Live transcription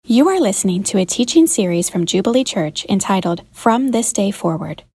You are listening to a teaching series from Jubilee Church entitled From This Day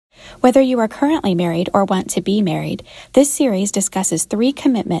Forward. Whether you are currently married or want to be married, this series discusses 3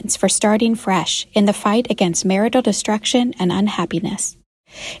 commitments for starting fresh in the fight against marital destruction and unhappiness.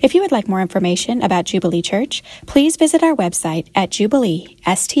 If you would like more information about Jubilee Church, please visit our website at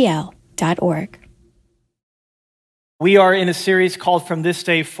jubileestl.org. We are in a series called From This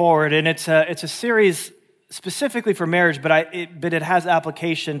Day Forward, and it's a series specifically for marriage, but it has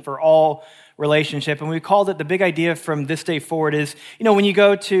application for all relationship. And we called it, the big idea from this day forward is, when you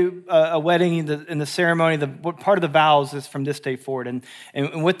go to a wedding in the ceremony, part of the vows is from this day forward.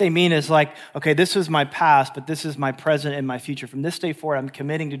 And what they mean is like, okay, this is my past, but this is my present and my future. From this day forward, I'm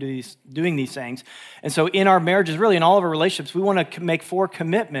committing to doing these things. And so in our marriages, really in all of our relationships, we want to make 4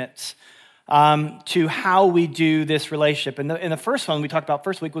 commitments to how we do this relationship. And the first one we talked about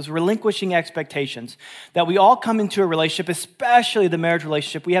first week was relinquishing expectations. That we all come into a relationship, especially the marriage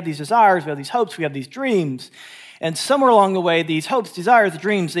relationship, we have these desires, we have these hopes, we have these dreams. And somewhere along the way, these hopes, desires,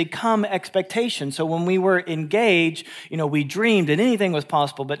 dreams, they come expectations. So when we were engaged, we dreamed and anything was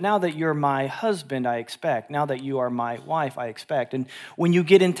possible. But now that you're my husband, I expect. Now that you are my wife, I expect. And when you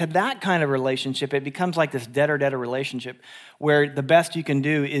get into that kind of relationship, it becomes like this debtor-debtor relationship where the best you can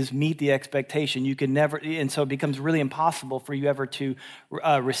do is meet the expectation. You can never, and so it becomes really impossible for you ever to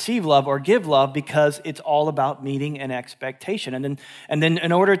receive love or give love because it's all about meeting an expectation. And then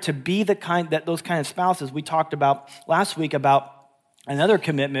in order to be those kind of spouses, we talked about last week about another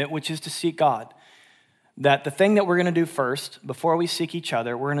commitment, which is to seek God. That the thing that we're going to do first, before we seek each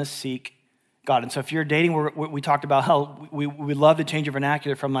other, we're going to seek God. And so if you're dating, we talked about how we love to change your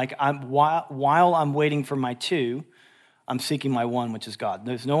vernacular from like, while I'm waiting for my 2, I'm seeking my 1, which is God.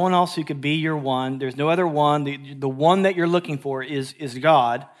 There's no one else who could be your 1. There's no other one. The one that you're looking for is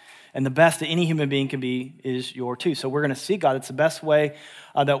God. And the best that any human being can be is your 2. So we're going to see God. It's the best way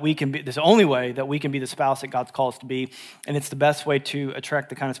that we can be. It's the only way that we can be the spouse that God's called us to be. And it's the best way to attract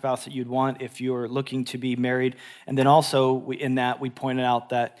the kind of spouse that you'd want if you're looking to be married. And then also we pointed out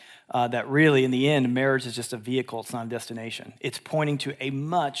that really in the end, marriage is just a vehicle. It's not a destination. It's pointing to a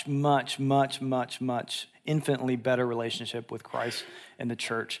much, much, much, much, much infinitely better relationship with Christ and the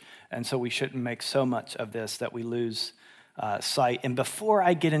church. And so we shouldn't make so much of this that we lose sight. And before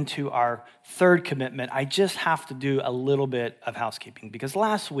I get into our third commitment, I just have to do a little bit of housekeeping because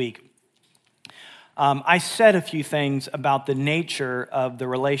last week I said a few things about the nature of the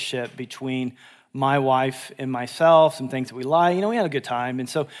relationship between my wife and myself, some things that we like. We had a good time. And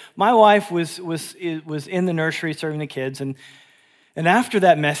so my wife was in the nursery serving the kids, and after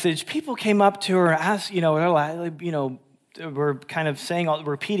that message, people came up to her and asked, we're kind of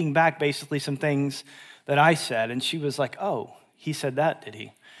repeating back basically some things that I said, and she was like, "Oh, he said that, did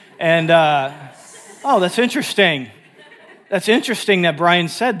he?" And oh, that's interesting. That's interesting that Brian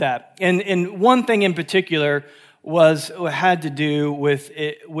said that. And one thing in particular had to do with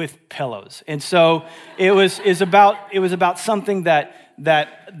pillows, and so it was about something that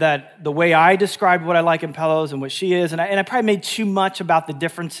the way I described what I like in pillows and what she is, and I probably made too much about the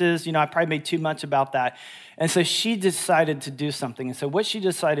differences. I probably made too much about that. And so she decided to do something. And so what she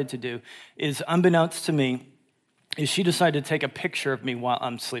decided to do is, unbeknownst to me, is she decided to take a picture of me while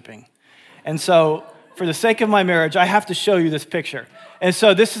I'm sleeping. And so for the sake of my marriage, I have to show you this picture. And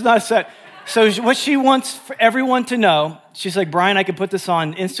so this is not a set. So what she wants for everyone to know, she's like, "Brian, I can put this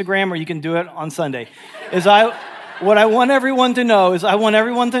on Instagram or you can do it on Sunday." What I want everyone to know is I want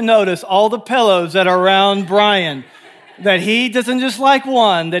everyone to notice all the pillows that are around Brian. That he doesn't just like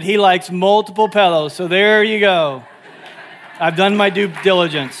one, that he likes multiple pillows. So there you go. I've done my due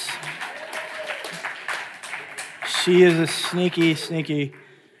diligence. She is a sneaky, sneaky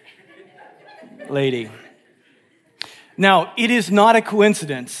lady. Now, it is not a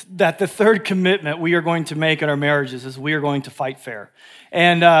coincidence that the third commitment we are going to make in our marriages is we are going to fight fair.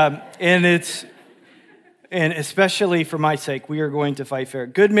 And especially for my sake, we are going to fight fair.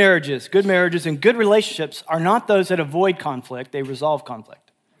 Good marriages, and good relationships are not those that avoid conflict, they resolve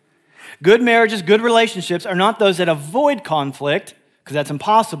conflict. Good marriages, good relationships are not those that avoid conflict, because that's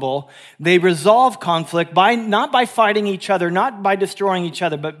impossible. They resolve conflict not by fighting each other, not by destroying each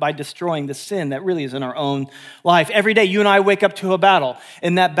other, but by destroying the sin that really is in our own life. Every day, you and I wake up to a battle.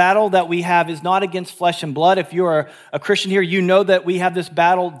 And that battle that we have is not against flesh and blood. If you're a Christian here, you know that we have this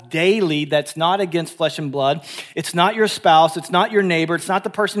battle daily that's not against flesh and blood. It's not your spouse. It's not your neighbor. It's not the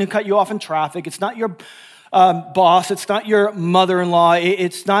person who cut you off in traffic. It's not your boss. It's not your mother-in-law.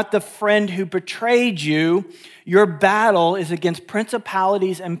 It's not the friend who betrayed you. Your battle is against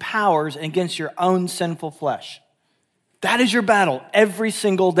principalities and powers and against your own sinful flesh. That is your battle every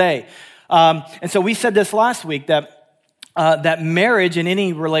single day. And so we said this last week that that marriage, in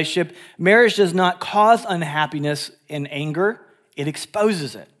any relationship, marriage does not cause unhappiness and anger. It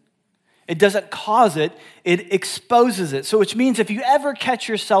exposes it. It doesn't cause it, it exposes it. So which means if you ever catch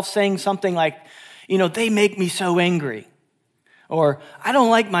yourself saying something like, they make me so angry, or I don't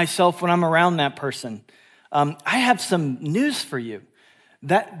like myself when I'm around that person, I have some news for you.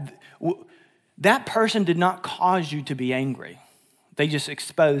 That person did not cause you to be angry. They just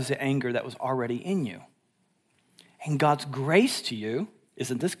exposed the anger that was already in you. And God's grace to you,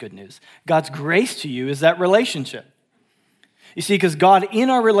 isn't this good news? God's grace to you is that relationship. You see, because God in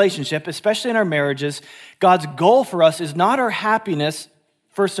our relationship, especially in our marriages, God's goal for us is not our happiness,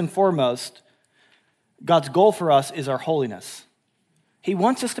 first and foremost. God's goal for us is our holiness. He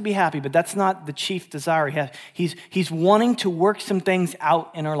wants us to be happy, but that's not the chief desire. He's wanting to work some things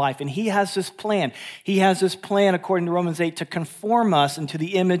out in our life, and he has this plan. He has this plan, according to Romans 8, to conform us into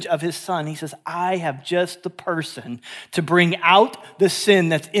the image of his Son. He says, I have just the person to bring out the sin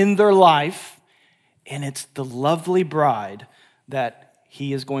that's in their life, and it's the lovely bride that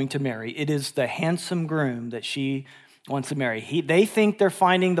he is going to marry. It is the handsome groom that she wants to marry. They think they're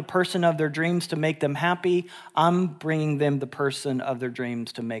finding the person of their dreams to make them happy. I'm bringing them the person of their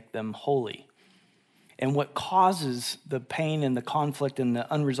dreams to make them holy. And what causes the pain and the conflict and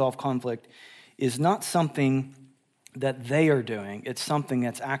the unresolved conflict is not something that they are doing. It's something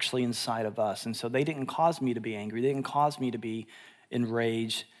that's actually inside of us. And so they didn't cause me to be angry. They didn't cause me to be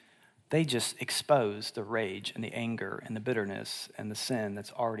enraged. They just exposed the rage and the anger and the bitterness and the sin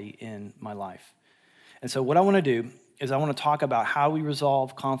that's already in my life. And so what I want to do is I want to talk about how we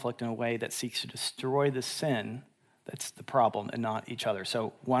resolve conflict in a way that seeks to destroy the sin that's the problem and not each other.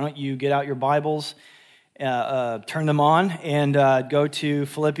 So why don't you get out your Bibles, turn them on, and go to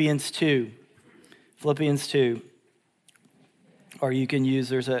Philippians 2. Philippians 2. Or you can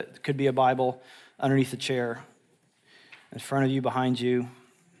use, could be a Bible underneath the chair, in front of you, behind you.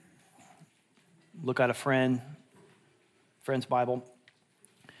 Look at a friend's Bible.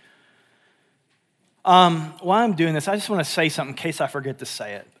 While I'm doing this, I just want to say something in case I forget to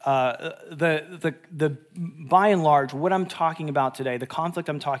say it. The by and large, what I'm talking about today, the conflict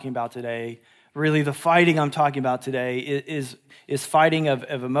I'm talking about today, really the fighting I'm talking about today is fighting of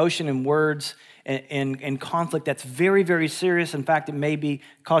emotion and words and conflict that's very, very serious. In fact, it may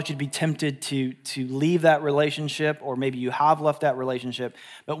cause you to be tempted to leave that relationship, or maybe you have left that relationship.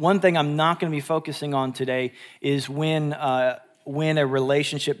 But one thing I'm not going to be focusing on today is when a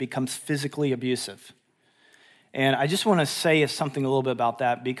relationship becomes physically abusive. And I just want to say something a little bit about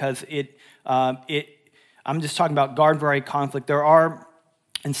that, because I'm just talking about garden variety conflict. There are,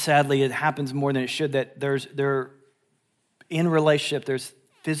 and sadly it happens more than it should, that in relationship there's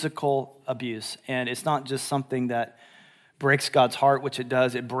physical abuse. And it's not just something that breaks God's heart, which it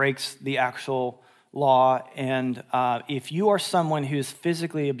does, it breaks the actual law. And if you are someone who is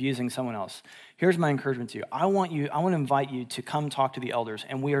physically abusing someone else, here's my encouragement to you. I want to invite you to come talk to the elders,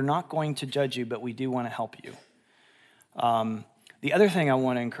 and we are not going to judge you, but we do want to help you. The other thing I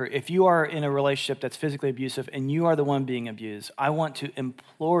want to encourage, if you are in a relationship that's physically abusive and you are the one being abused, I want to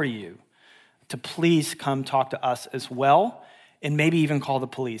implore you to please come talk to us as well, and maybe even call the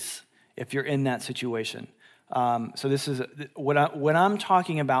police if you're in that situation. So this is what I'm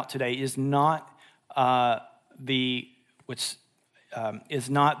talking about today is not is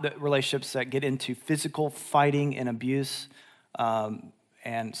not the relationships that get into physical fighting and abuse.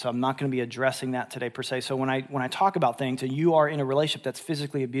 And so I'm not going to be addressing that today per se. So when I talk about things and you are in a relationship that's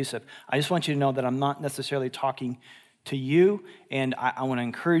physically abusive, I just want you to know that I'm not necessarily talking to you. And I want to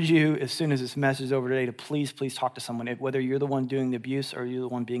encourage you, as soon as this message is over today, to please talk to someone. Whether you're the one doing the abuse or you're the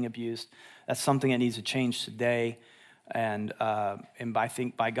one being abused, that's something that needs to change today. And I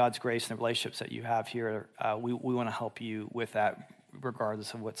think by God's grace and the relationships that you have here, we want to help you with that,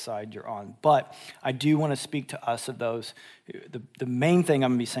 regardless of what side you're on. But I do want to speak to us of those. The main thing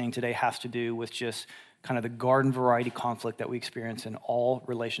I'm going to be saying today has to do with just kind of the garden variety conflict that we experience in all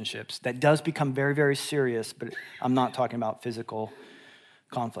relationships. That does become very, very serious, but I'm not talking about physical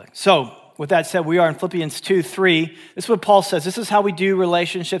conflict. So with that said, we are in Philippians 2:3. This is what Paul says. This is how we do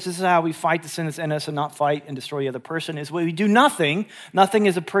relationships. This is how we fight the sin that's in us and not fight and destroy the other person. Is we do nothing. Nothing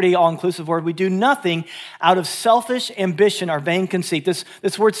is a pretty all-inclusive word. We do nothing out of selfish ambition or vain conceit. This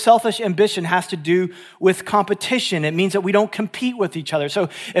word selfish ambition has to do with competition. It means that we don't compete with each other. So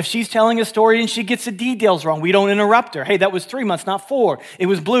if she's telling a story and she gets the details wrong, we don't interrupt her. Hey, that was 3 months, not 4. It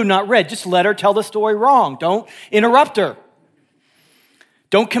was blue, not red. Just let her tell the story wrong. Don't interrupt her.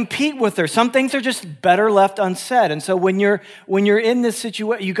 Don't compete with her. Some things are just better left unsaid. And so when you're in this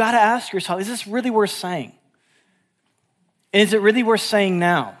situation, you got to ask yourself, is this really worth saying? And is it really worth saying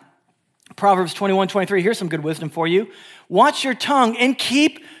now? Proverbs 21:23, here's some good wisdom for you. Watch your tongue and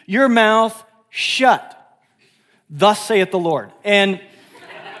keep your mouth shut. Thus saith the Lord. And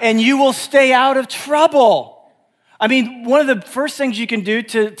you will stay out of trouble. I mean, one of the first things you can do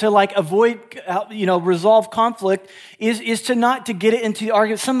to like avoid, resolve conflict is to not to get it into the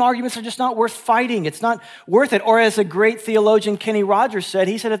argument. Some arguments are just not worth fighting. It's not worth it. Or as a great theologian, Kenny Rogers said,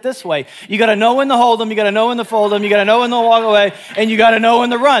 he said it this way: you got to know when to hold them, you got to know when to fold them, you got to know when to walk away, and you got to know when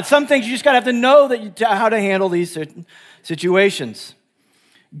to run. Some things you just got to have to know how to handle these situations.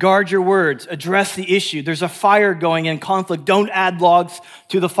 Guard your words. Address the issue. There's a fire going in conflict. Don't add logs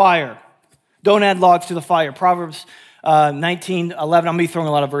to the fire. Don't add logs to the fire. Proverbs 19:11. I'm going to be throwing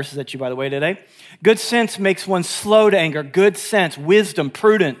a lot of verses at you, by the way, today. Good sense makes one slow to anger. Good sense, wisdom,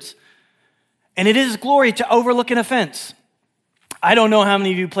 prudence. And it is glory to overlook an offense. I don't know how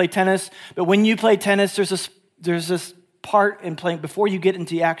many of you play tennis, but when you play tennis, there's this part in playing, before you get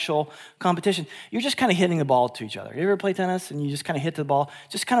into the actual competition, you're just kind of hitting the ball to each other. You ever play tennis and you just kind of hit the ball?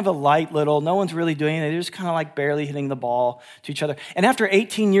 Just kind of a light little, no one's really doing it. They're just kind of like barely hitting the ball to each other. And after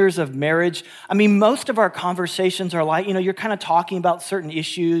 18 years of marriage, I mean, most of our conversations are like, you're kind of talking about certain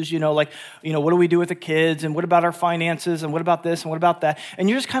issues, what do we do with the kids? And what about our finances? And what about this? And what about that? And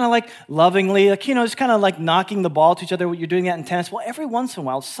you're just kind of like lovingly, just kind of like knocking the ball to each other. You're doing that in tennis. Well, every once in a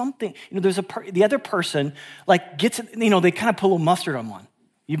while, something, there's the other person like gets it, they kind of put a little mustard on one.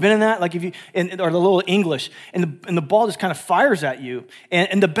 You've been in that? Like or the little English, and the ball just kind of fires at you.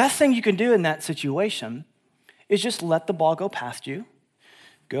 And the best thing you can do in that situation is just let the ball go past you,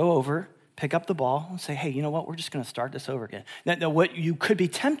 go over, pick up the ball, and say, hey, you know what? We're just going to start this over again. Now, what you could be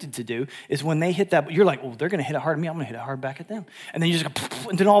tempted to do is when they hit that, you're like, well, they're going to hit it hard at me. I'm going to hit it hard back at them. And then you just go,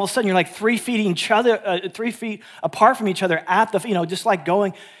 and then all of a sudden you're like 3 feet apart from each other at the, just like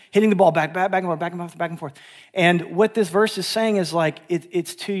hitting the ball back and forth. And what this verse is saying is like,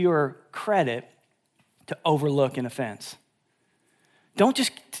 it's to your credit to overlook an offense. Don't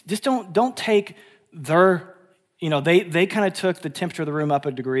don't take their, they kind of took the temperature of the room up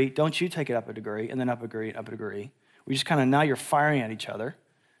a degree. Don't you take it up a degree, and then up a degree, up a degree. We just kind of, now you're firing at each other.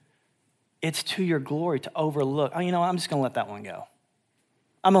 It's to your glory to overlook. I'm just going to let that one go.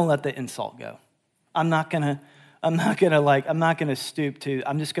 I'm going to let the insult go. I'm not going to stoop to,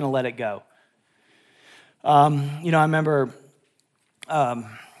 I'm just going to let it go. I remember, I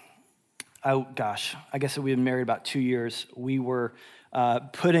guess we've been married about 2 years. We were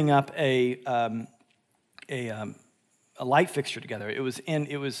putting up a light fixture together. It was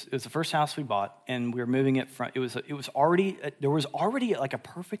the first house we bought, and we were moving it from, there was already like a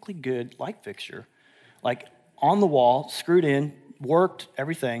perfectly good light fixture, like on the wall, screwed in, worked,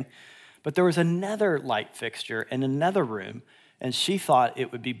 everything. But there was another light fixture in another room, and she thought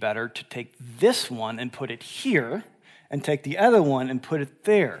it would be better to take this one and put it here and take the other one and put it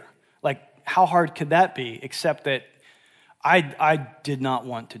there. Like, how hard could that be? Except that I did not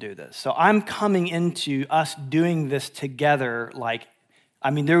want to do this. So I'm coming into us doing this together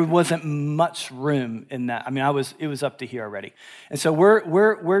there wasn't much room in that. It was up to here already. And so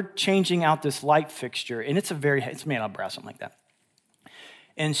we're changing out this light fixture, and it's made out of brass, something like that.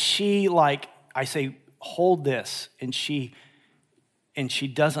 And she, I say, hold this, and she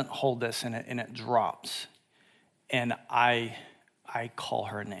doesn't hold this, and it drops. And I call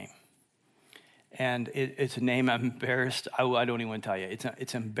her a name. And it's a name I'm embarrassed. I don't even want to tell you.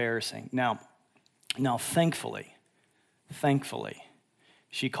 It's embarrassing. Now, thankfully,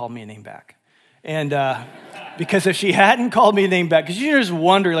 she called me a name back. And because if she hadn't called me a name back, because you're just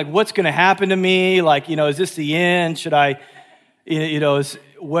wondering, what's going to happen to me? Is this the end? Should I...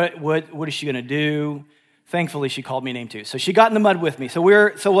 what is she going to do? Thankfully, she called me a name too. So she got in the mud with me. So we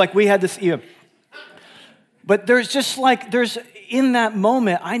had this, but there's in that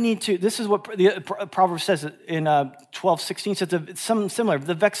moment, this is what the Proverbs says in 12:16, says it's something similar.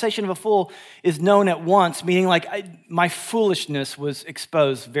 The vexation of a fool is known at once, meaning my foolishness was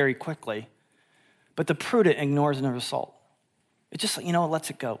exposed very quickly, but the prudent ignores an assault. It's just, lets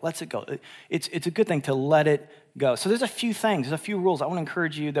it go. It's a good thing to let it go. So there's a few rules I want to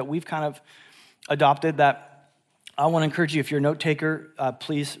encourage you that we've kind of adopted that I want to encourage you, if you're a note taker,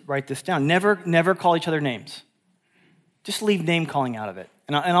 please write this down. Never call each other names. Just leave name calling out of it.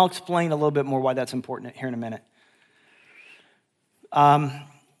 And I'll explain a little bit more why that's important here in a minute.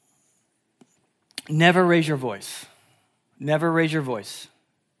 Never raise your voice. Never raise your voice.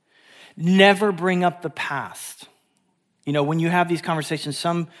 Never bring up the past. When you have these conversations,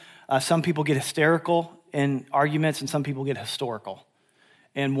 some people get hysterical in arguments and some people get historical.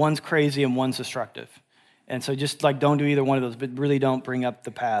 And one's crazy and one's destructive. And so just don't do either one of those, but really don't bring up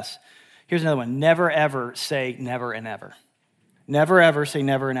the past. Here's another one. Never, ever say never and ever. Never ever say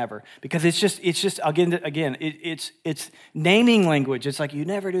never and ever, because it's just again, it's naming language. It's like you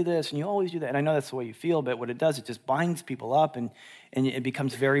never do this and you always do that. And I know that's the way you feel, but what it does, it just binds people up and it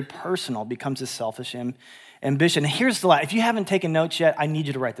becomes very personal, becomes a selfish ambition. And here's the lie. If you haven't taken notes yet, I need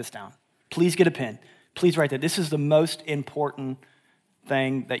you to write this down. Please get a pen. Please write that. This is the most important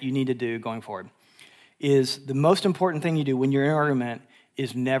thing that you need to do going forward. Is the most important thing you do when you're in an argument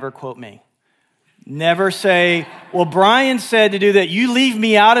is never quote me. Never say, well, Brian said to do that. You leave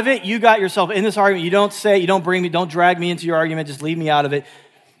me out of it. You got yourself in this argument. You don't drag me into your argument. Just leave me out of it.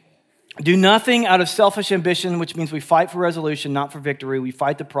 Do nothing out of selfish ambition, which means we fight for resolution, not for victory. We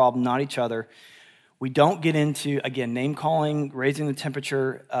fight the problem, not each other. We don't get into, again, name calling, raising the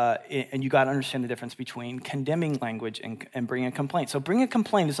temperature, and you got to understand the difference between condemning language and bringing a complaint. So bringing a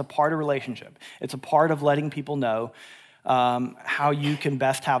complaint is a part of relationship. It's a part of letting people know how you can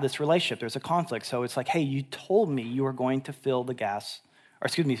best have this relationship. There's a conflict. So it's like, hey, you told me you were going to fill the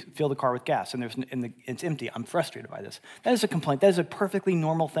car with gas, and it's empty. I'm frustrated by this. That is a complaint. That is a perfectly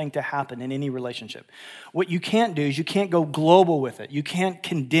normal thing to happen in any relationship. What you can't do is you can't go global with it. You can't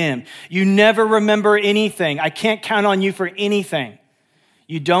condemn. You never remember anything. I can't count on you for anything.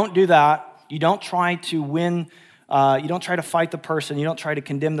 You don't do that. You don't try to win. You don't try to fight the person. You don't try to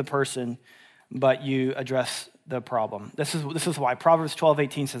condemn the person, but you address the problem. This is why Proverbs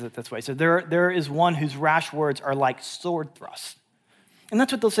 12:18 says it this way. So there is one whose rash words are like sword thrusts. And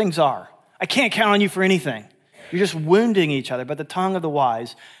that's what those things are. I can't count on you for anything. You're just wounding each other, but the tongue of the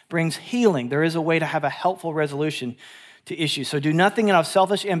wise brings healing. There is a way to have a helpful resolution to issues. So do nothing out of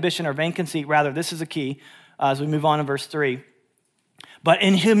selfish ambition or vain conceit. Rather, this is a key as we move on in verse 3. But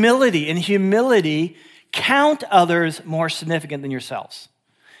in humility, count others more significant than yourselves.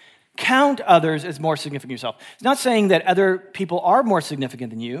 Count others as more significant than yourself. It's not saying that other people are more significant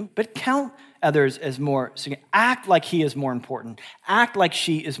than you, but count others as more significant. Act like he is more important. Act like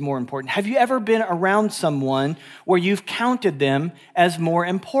she is more important. Have you ever been around someone where you've counted them as more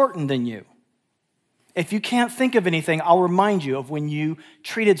important than you? If you can't think of anything, I'll remind you of when you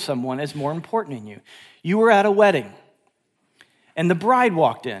treated someone as more important than you. You were at a wedding, and the bride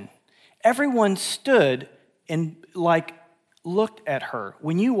walked in. Everyone stood and looked at her.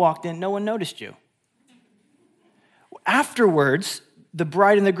 When you walked in, no one noticed you. Afterwards, the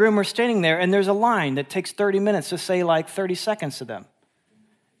bride and the groom are standing there, and there's a line that takes 30 minutes to say 30 seconds to them.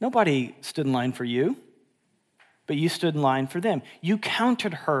 Nobody stood in line for you, but you stood in line for them. You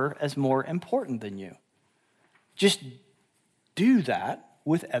counted her as more important than you. Just do that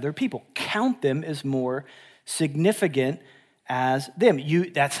with other people. Count them as more significant as them.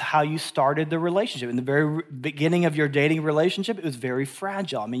 That's how you started the relationship. In the very beginning of your dating relationship, it was very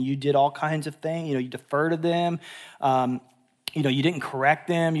fragile. I mean, you did all kinds of things. You defer to them. You didn't correct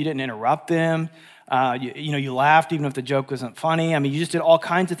them. You didn't interrupt them. You laughed even if the joke wasn't funny. I mean, you just did all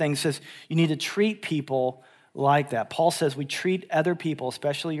kinds of things. It says you need to treat people like that. Paul says we treat other people,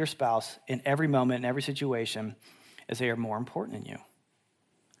 especially your spouse, in every moment, in every situation, as they are more important than you.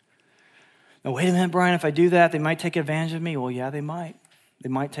 Now, wait a minute, Brian, if I do that, they might take advantage of me. Well, yeah, they might. They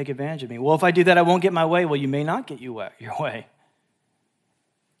might take advantage of me. Well, if I do that, I won't get my way. Well, you may not get your way.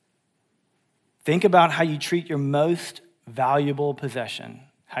 Think about how you treat your most valuable possession,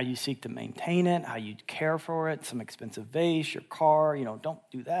 how you seek to maintain it, how you care for it, some expensive vase, your car, don't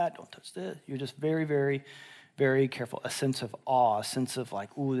do that, don't touch this. You're just very, very, very careful. A sense of awe, a sense of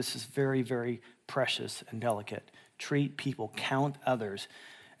this is very, very precious and delicate. Treat people, count others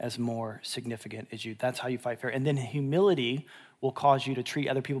as more significant as you. That's how you fight fair. And then humility will cause you to treat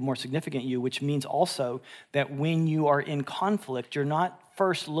other people more significant than you, which means also that when you are in conflict, you're not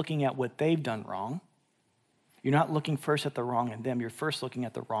first looking at what they've done wrong. You're not looking first at the wrong in them. You're first looking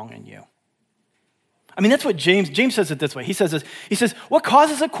at the wrong in you. I mean, that's what James says it this way. He says this. He says, what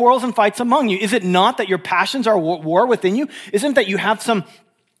causes the quarrels and fights among you? Is it not that your passions are at war within you? Isn't it that you have some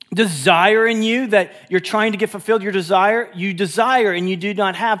desire in you that you're trying to get fulfilled? You desire and you do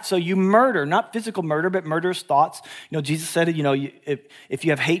not have, so you murder. Not physical murder, but murderous thoughts. Jesus said it, if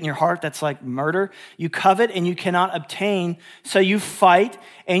you have hate in your heart, that's like murder. You covet and you cannot obtain, so you fight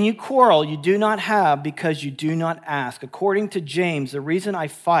and you quarrel. You do not have because you do not ask. According to James, the reason I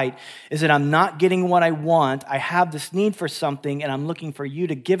fight is that I'm not getting what I want. I have this need for something and I'm looking for you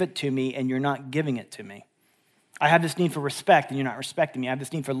to give it to me and you're not giving it to me. I have this need for respect, and you're not respecting me. I have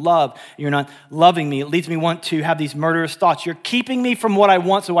this need for love, and you're not loving me. It leads me want to have these murderous thoughts. You're keeping me from what I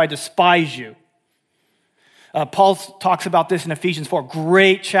want, so I despise you. Paul talks about this in Ephesians 4,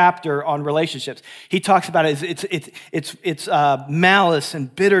 great chapter on relationships. He talks about it's malice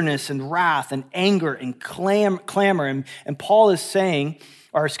and bitterness and wrath and anger and clamor. And Paul is saying,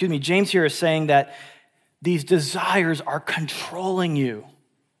 James here is saying that these desires are controlling you.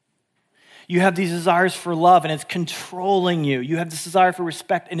 You have these desires for love, and it's controlling you. You have this desire for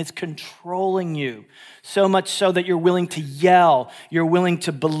respect, and it's controlling you. So much so that you're willing to yell, you're willing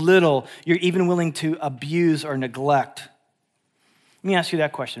to belittle, you're even willing to abuse or neglect. Let me ask you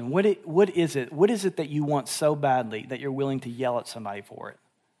that question. What is it? What is it that you want so badly that you're willing to yell at somebody for it?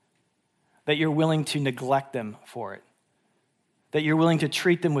 That you're willing to neglect them for it? That you're willing to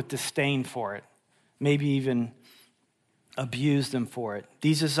treat them with disdain for it? Maybe even abuse them for it.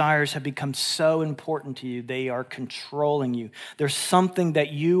 These desires have become so important to you, they are controlling you. There's something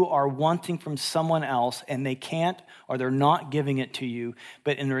that you are wanting from someone else and they can't or they're not giving it to you,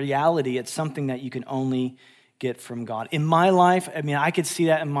 but in reality, it's something that you can only get from God. In my life, I could see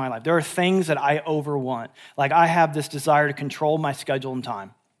that in my life. There are things that I overwant. Like I have this desire to control my schedule and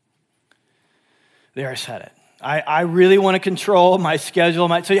time. There, I said it. I really want to control my schedule.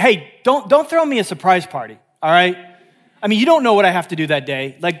 So hey, don't throw me a surprise party, all right? You don't know what I have to do that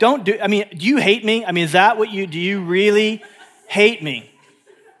day. Do you hate me? Is that what do you really hate me?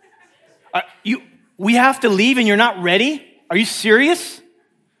 We have to leave and you're not ready? Are you serious?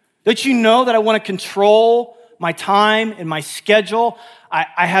 Don't you know that I want to control my time and my schedule?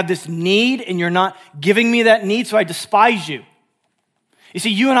 I have this need and you're not giving me that need, so I despise you. You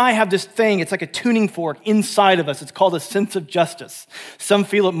see, you and I have this thing, it's like a tuning fork inside of us. It's called a sense of justice. Some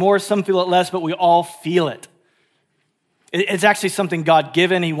feel it more, some feel it less, but we all feel it. It's actually something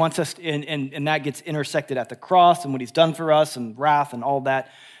God-given. He wants us, and that gets intersected at the cross and what he's done for us and wrath and all that.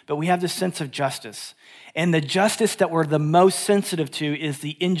 But we have this sense of justice. And the justice that we're the most sensitive to is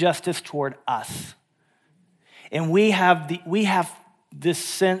the injustice toward us. And we have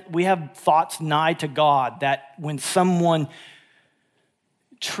thoughts nigh to God that when someone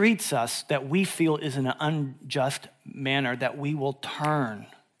treats us that we feel is in an unjust manner, that we will turn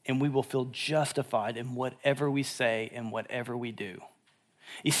and we will feel justified in whatever we say and whatever we do.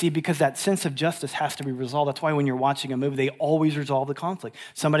 You see, because that sense of justice has to be resolved. That's why when you're watching a movie, they always resolve the conflict.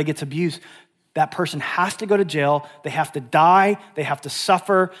 Somebody gets abused, that person has to go to jail, they have to die, they have to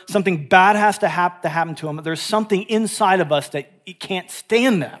suffer, something bad has to happen to them. There's something inside of us that it can't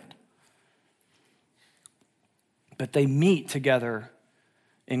stand that. But they meet together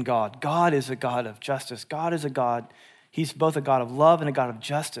in God. God is a God of justice. God is a God, he's both a God of love and a God of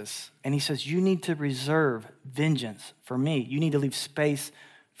justice. And he says, you need to reserve vengeance for me. You need to leave space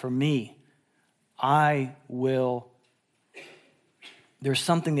for me. There's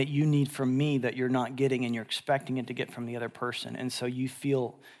something that you need from me that you're not getting and you're expecting it to get from the other person. And so you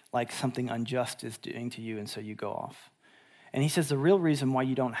feel like something unjust is doing to you, and so you go off. And he says the real reason why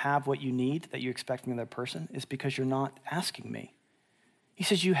you don't have what you need that you expect from the other person is because you're not asking me. He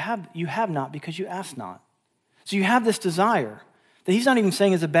says you have not because you ask not. So you have this desire that he's not even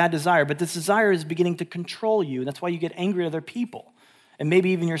saying is a bad desire, but this desire is beginning to control you. And that's why you get angry at other people and maybe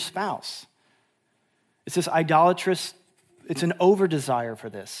even your spouse. It's this idolatrous, it's an over desire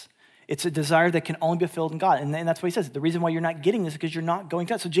for this. It's a desire that can only be fulfilled in God. And that's what he says. The reason why you're not getting this is because you're not going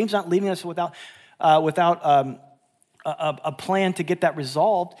to God. So James is not leaving us without a plan to get that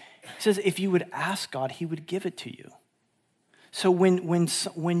resolved. He says if you would ask God, he would give it to you. So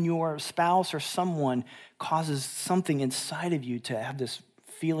when your spouse or someone causes something inside of you to have this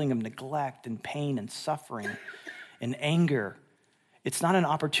feeling of neglect and pain and suffering and anger, it's not an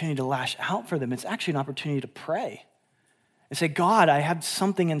opportunity to lash out for them. It's actually an opportunity to pray and say, God, I have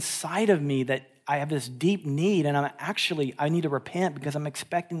something inside of me that I have this deep need, and I need to repent because I'm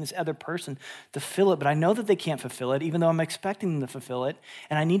expecting this other person to fill it, but I know that they can't fulfill it, even though I'm expecting them to fulfill it,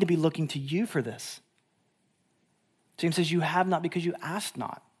 and I need to be looking to you for this. James says, you have not because you ask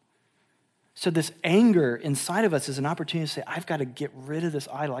not. So this anger inside of us is an opportunity to say, I've got to get rid of this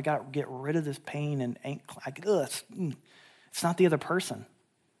idol. I got to get rid of this pain and it's not the other person.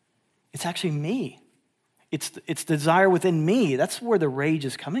 It's actually me. It's desire within me. That's where the rage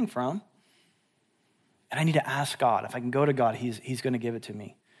is coming from. And I need to ask God. If I can go to God, he's going to give it to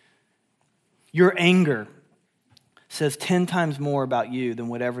me. Your anger says 10 times more about you than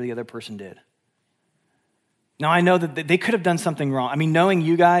whatever the other person did. Now, I know that they could have done something wrong. Knowing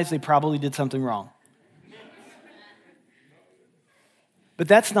you guys, they probably did something wrong. But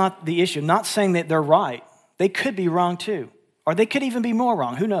that's not the issue. I'm not saying that they're right. They could be wrong too. Or they could even be more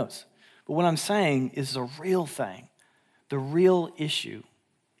wrong. Who knows? But what I'm saying is the real thing. The real issue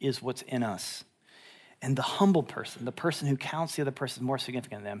is what's in us. And the humble person, the person who counts the other person more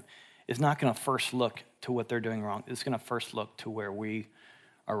significant than them, is not going to first look to what they're doing wrong. It's going to first look to where we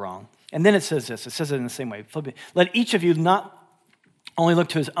are wrong. And then it says this. It says it in the same way. Let each of you not only look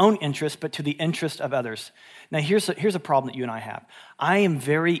to his own interest, but to the interest of others. Now, here's a problem that you and I have. I am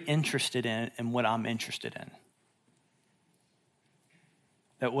very interested in what I'm interested in.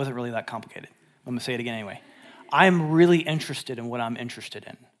 That wasn't really that complicated. I'm going to say it again anyway. I'm really interested in what I'm interested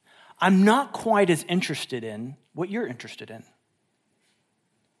in. I'm not quite as interested in what you're interested in.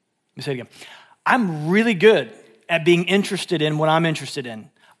 Let me say it again. I'm really good at being interested in what I'm interested in.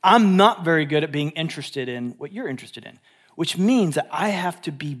 I'm not very good at being interested in what you're interested in, which means that I have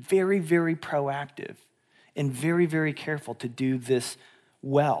to be very, very proactive and very, very careful to do this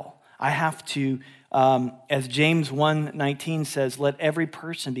well. I have to, as James 1:19 says, let every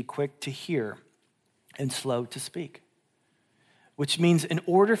person be quick to hear and slow to speak, which means in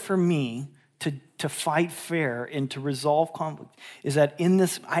order for me to fight fair and to resolve conflict is that in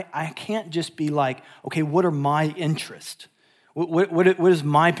this, I can't just be like, okay, what are my interests? What is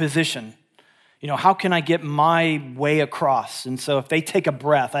my position? How can I get my way across? And so if they take a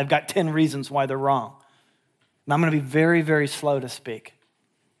breath, I've got 10 reasons why they're wrong. And I'm going to be very, very slow to speak.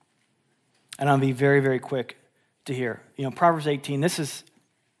 And I'll be very, very quick to hear. Proverbs 18,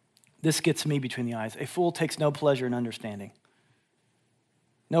 this gets me between the eyes. A fool takes no pleasure in understanding.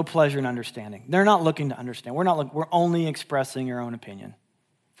 No pleasure in understanding. They're not looking to understand. We're only expressing our own opinion.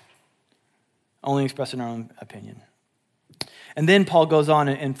 Only expressing our own opinion. And then Paul goes on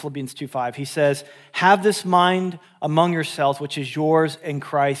in Philippians 2:5. He says, have this mind among yourselves, which is yours in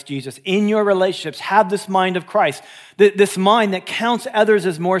Christ Jesus. In your relationships, have this mind of Christ. This mind that counts others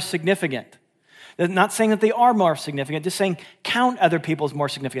as more significant. Not saying that they are more significant, just saying count other people as more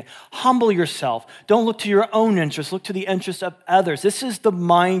significant. Humble yourself. Don't look to your own interests. Look to the interests of others. This is the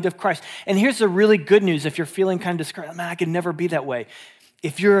mind of Christ. And here's the really good news if you're feeling kind of discouraged. Man, I can never be that way.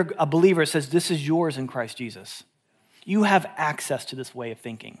 If you're a believer, it says this is yours in Christ Jesus. You have access to this way of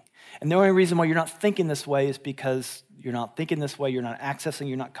thinking. And the only reason why you're not thinking this way is because you're not thinking this way, you're not accessing,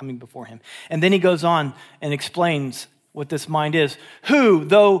 you're not coming before him. And then he goes on and explains what this mind is. Who,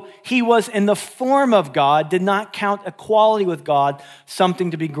 though he was in the form of God, did not count equality with God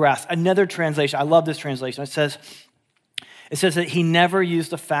something to be grasped. Another translation, I love this translation. It says that he never used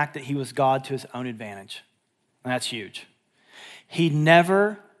the fact that he was God to his own advantage. And that's huge. He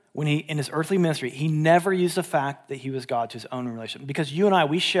never, in his earthly ministry, he never used the fact that he was God to his own relationship. Because you and I,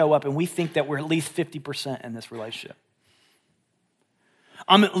 we show up and we think that we're at least 50% in this relationship.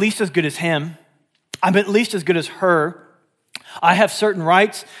 I'm at least as good as him. I'm at least as good as her. I have certain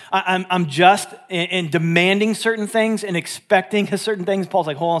rights. I'm just in demanding certain things and expecting certain things. Paul's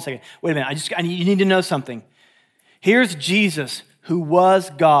like, hold on a second. Wait a minute. You need to know something. Here's Jesus who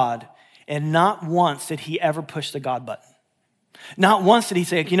was God, and not once did he ever push the God button. Not once did he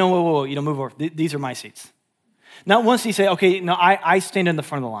say, whoa, move over. These are my seats. Not once did he say, okay, no, I stand in the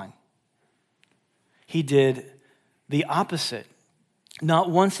front of the line. He did the opposite.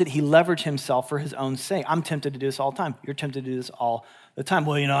 Not once did he leverage himself for his own sake. I'm tempted to do this all the time. You're tempted to do this all the time.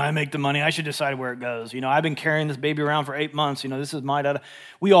 Well, I make the money. I should decide where it goes. I've been carrying this baby around for 8 months. This is my data.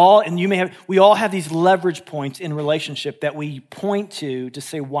 We all have these leverage points in relationship that we point to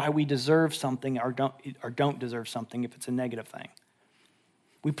say why we deserve something or don't deserve something if it's a negative thing.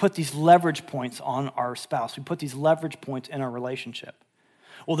 We put these leverage points on our spouse. We put these leverage points in our relationship.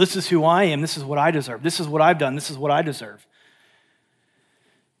 Well, this is who I am. This is what I deserve. This is what I've done. This is what I deserve.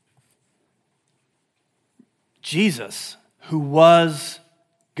 Jesus, who was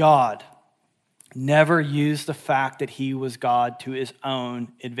God, never used the fact that he was God to his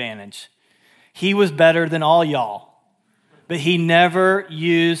own advantage. He was better than all y'all, but he never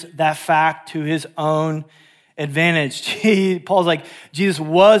used that fact to his own advantage. Paul's like, Jesus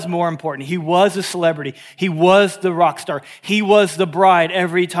was more important. He was a celebrity. He was the rock star. He was the bride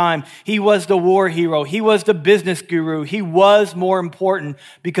every time. He was the war hero. He was the business guru. He was more important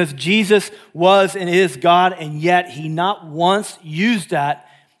because Jesus was and is God, and yet he not once used that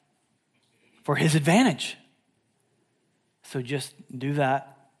for his advantage. So just do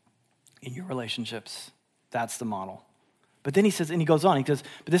that in your relationships. That's the model. But then he says, and he goes on, he says,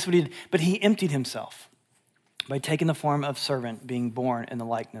 but this is what he did. But he emptied himself by taking the form of servant, being born in the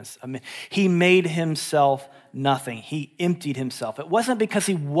likeness of men. He made himself nothing. He emptied himself. It wasn't because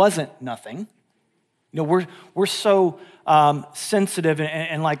he wasn't nothing. We're so sensitive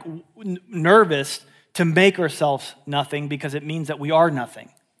and like nervous to make ourselves nothing because it means that we are nothing.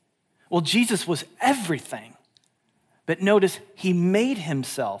 Well, Jesus was everything. But notice, he made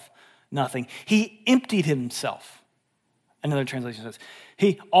himself nothing. He emptied himself. Another translation says,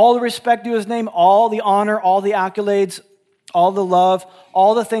 all the respect due his name, all the honor, all the accolades, all the love,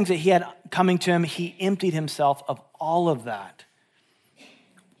 all the things that he had coming to him, he emptied himself of all of that.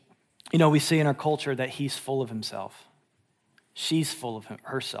 We see in our culture that he's full of himself. She's full of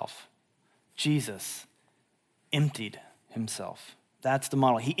herself. Jesus emptied himself. That's the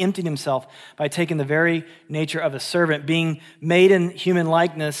model. He emptied himself by taking the very nature of a servant, being made in human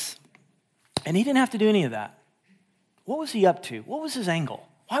likeness, and he didn't have to do any of that. What was he up to? What was his angle?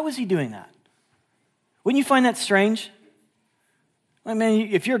 Why was he doing that? Wouldn't you find that strange? I mean,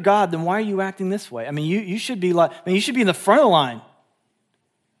 if you're God, then why are you acting this way? I mean, you should be you should be in the front of the line.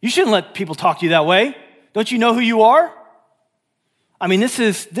 You shouldn't let people talk to you that way. Don't you know who you are? I mean, this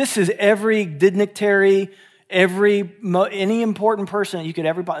is every dignitary, any important person that you could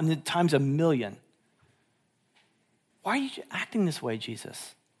ever, times a million. Why are you acting this way,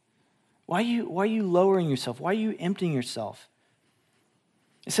 Jesus? Why are you lowering yourself? Why are you emptying yourself?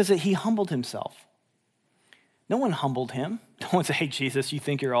 It says that he humbled himself. No one humbled him. No one said, hey, Jesus, you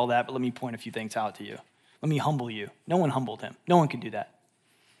think you're all that, but let me point a few things out to you. Let me humble you. No one humbled him. No one could do that.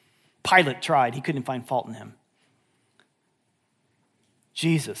 Pilate tried. He couldn't find fault in him.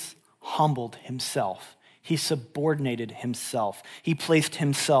 Jesus humbled himself. He subordinated himself. He placed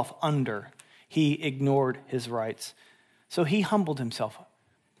himself under. He ignored his rights. So he humbled himself.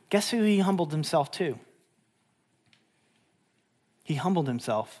 Guess who he humbled himself to? He humbled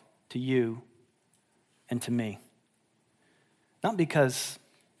himself to you and to me. Not because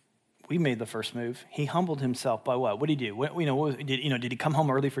we made the first move. He humbled himself by what? What did he do? Did he come home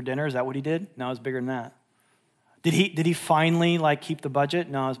early for dinner? Is that what he did? No, it was bigger than that. Did he finally keep the budget?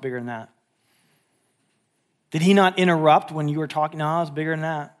 No, it was bigger than that. Did he not interrupt when you were talking? No, it was bigger than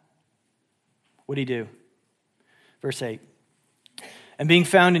that. What did he do? Verse 8. And being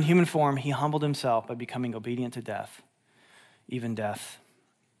found in human form, he humbled himself by becoming obedient to death, even death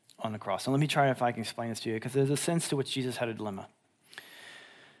on the cross. And let me try if I can explain this to you, because there's a sense to which Jesus had a dilemma,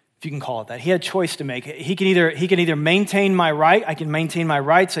 if you can call it that. He had a choice to make. He can either maintain my right. I can maintain my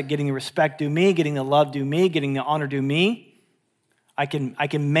rights, like getting the respect due me, getting the love due me, getting the honor due me. I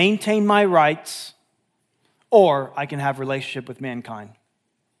can maintain my rights, or I can have relationship with mankind.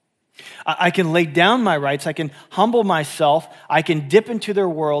 I can lay down my rights. I can humble myself. I can dip into their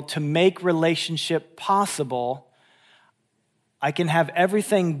world to make relationship possible. I can have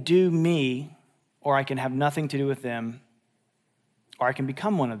everything due me, or I can have nothing to do with them, or I can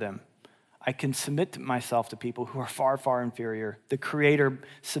become one of them. I can submit myself to people who are far, far inferior. The Creator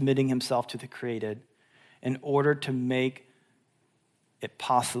submitting himself to the created in order to make it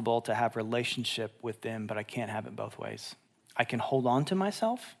possible to have relationship with them, but I can't have it both ways. I can hold on to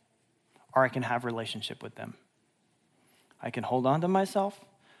myself, or I can have relationship with them. I can hold on to myself,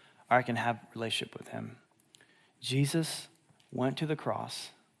 or I can have relationship with him. Jesus went to the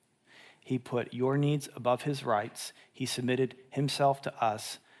cross. He put your needs above his rights. He submitted himself to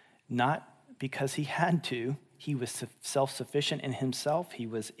us, not because he had to. He was self-sufficient in himself. He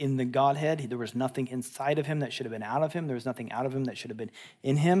was in the Godhead. There was nothing inside of him that should have been out of him. There was nothing out of him that should have been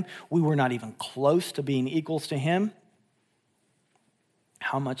in him. We were not even close to being equals to him.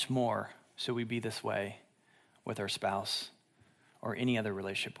 How much more should we be this way with our spouse or any other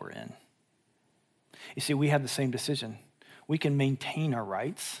relationship we're in? You see, we have the same decision. We can maintain our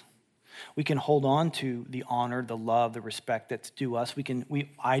rights. We can hold on to the honor, the love, the respect that's due us. You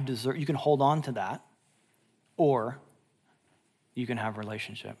can hold on to that, or you can have a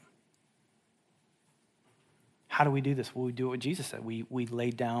relationship. How do we do this? Well, we do what Jesus said. We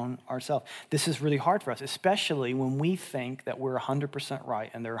lay down ourselves. This is really hard for us, especially when we think that we're 100%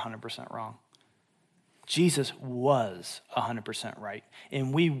 right and they're 100% wrong. Jesus was 100% right,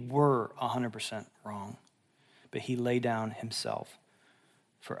 and we were 100% wrong. But he laid down himself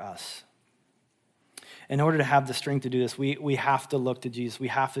for us. In order to have the strength to do this, we have to look to Jesus. We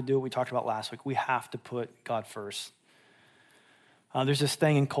have to do what we talked about last week. We have to put God first. There's this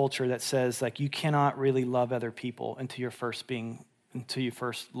thing in culture that says you cannot really love other people until you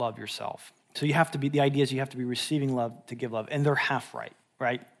first love yourself. So the idea is you have to be receiving love to give love, and they're half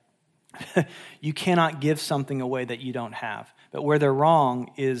right? You cannot give something away that you don't have. But where they're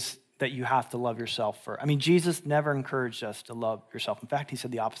wrong is that you have to love yourself first. I mean, Jesus never encouraged us to love yourself. In fact, he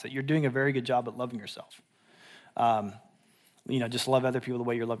said the opposite. You're doing a very good job at loving yourself. Just love other people the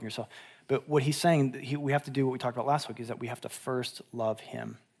way you're loving yourself. But what he's saying, we have to do what we talked about last week, is that we have to first love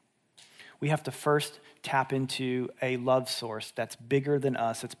him. We have to first tap into a love source that's bigger than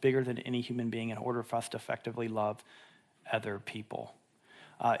us, that's bigger than any human being in order for us to effectively love other people.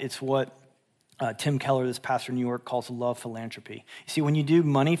 It's what Tim Keller, this pastor in New York, calls love philanthropy. You see, when you do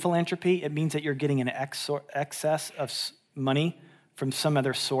money philanthropy, it means that you're getting an excess of money from some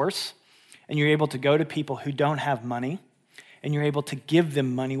other source, and you're able to go to people who don't have money, and you're able to give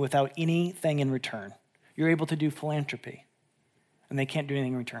them money without anything in return. You're able to do philanthropy, and they can't do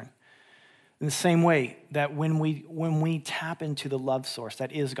anything in return. In the same way that when we tap into the love source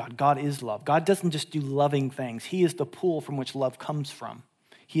that is God, God is love. God doesn't just do loving things. He is the pool from which love comes from.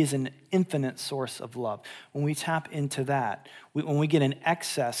 He is an infinite source of love. When we tap into that, when we get an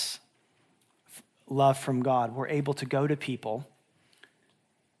excess love from God, we're able to go to people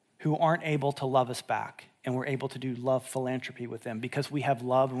who aren't able to love us back, and we're able to do love philanthropy with them because we have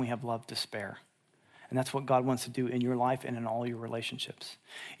love and we have love to spare. And that's what God wants to do in your life and in all your relationships.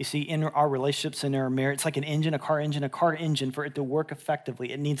 You see, in our relationships and in our marriage, it's like an engine, a car engine, for it to work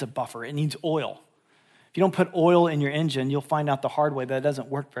effectively, it needs a buffer. It needs oil. If you don't put oil in your engine, you'll find out the hard way that it doesn't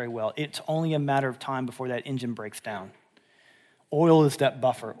work very well. It's only a matter of time before that engine breaks down. Oil is that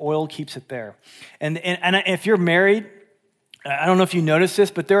buffer. Oil keeps it there. And if you're married, I don't know if you notice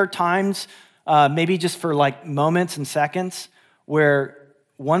this, but there are times, maybe just for like moments and seconds, where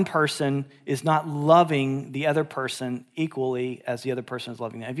one person is not loving the other person equally as the other person is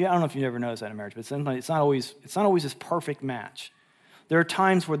loving them. I don't know if you've ever noticed that in marriage, but sometimes it's not always this perfect match. There are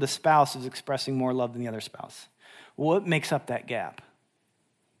times where the spouse is expressing more love than the other spouse. What makes up that gap?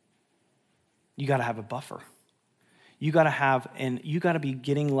 You got to have a buffer. You got to be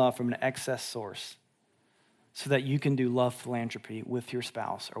getting love from an excess source so that you can do love philanthropy with your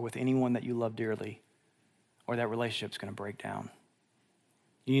spouse or with anyone that you love dearly, or that relationship's going to break down.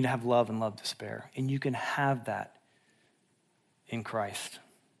 You need to have love and love to spare. And you can have that in Christ.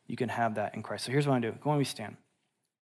 You can have that in Christ. So here's what I do. Go on, we stand.